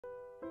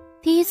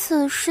第一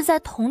次是在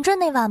童真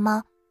那晚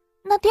吗？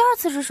那第二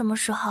次是什么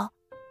时候？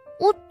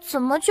我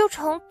怎么就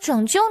成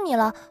拯救你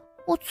了？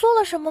我做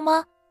了什么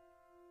吗？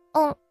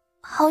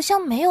好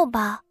像没有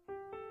吧。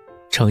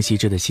程希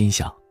之的心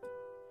想，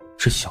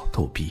这小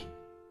逗逼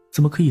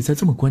怎么可以在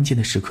这么关键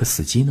的时刻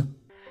死机呢？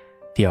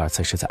第二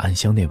次是在暗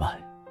香那晚，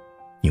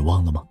你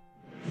忘了吗？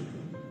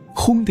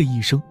轰的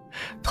一声，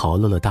陶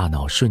乐乐大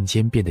脑瞬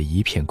间变得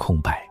一片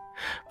空白，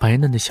白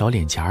嫩的小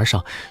脸颊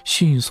上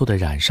迅速地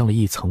染上了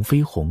一层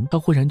绯红，他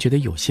忽然觉得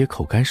有些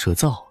口干舌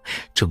燥，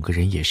整个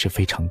人也是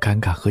非常尴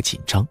尬和紧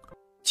张。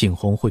景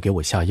洪会给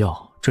我下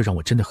药，这让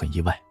我真的很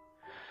意外。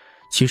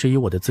其实以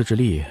我的自制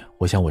力，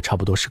我想我差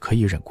不多是可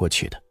以忍过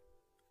去的。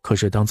可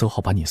是当邹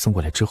浩把你送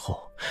过来之后，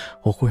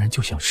我忽然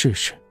就想试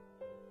试。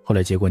后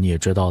来结果你也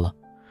知道了，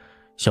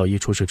小姨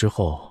出事之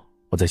后，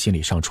我在心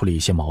理上出了一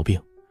些毛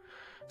病，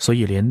所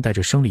以连带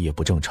着生理也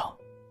不正常。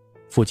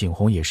傅景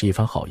洪也是一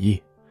番好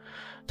意，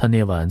他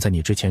那晚在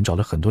你之前找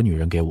了很多女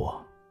人给我，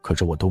可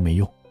是我都没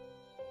用，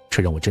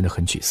这让我真的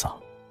很沮丧。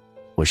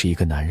我是一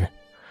个男人，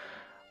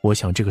我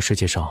想这个世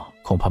界上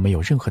恐怕没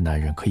有任何男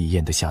人可以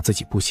咽得下自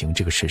己不行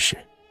这个事实。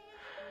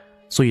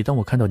所以当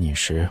我看到你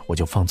时，我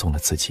就放纵了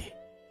自己，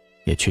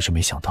也确实没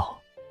想到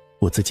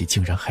我自己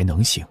竟然还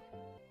能行。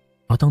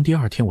而当第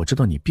二天我知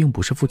道你并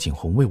不是傅景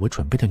洪为我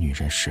准备的女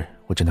人时，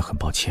我真的很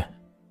抱歉。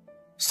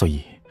所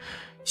以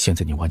现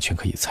在你完全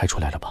可以猜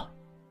出来了吧？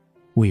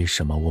为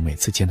什么我每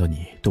次见到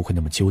你都会那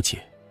么纠结？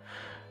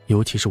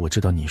尤其是我知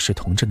道你是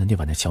童真的那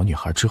晚的小女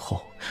孩之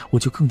后，我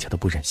就更加的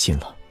不忍心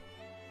了。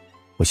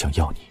我想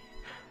要你，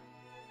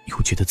又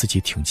觉得自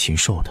己挺禽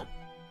兽的。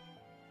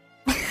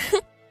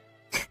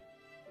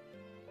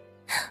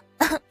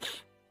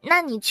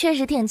那你确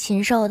实挺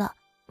禽兽的，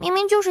明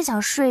明就是想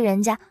睡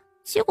人家，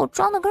结果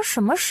装得跟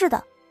什么似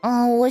的。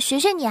我学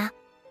学你啊。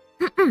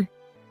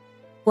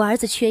我儿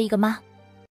子缺一个妈，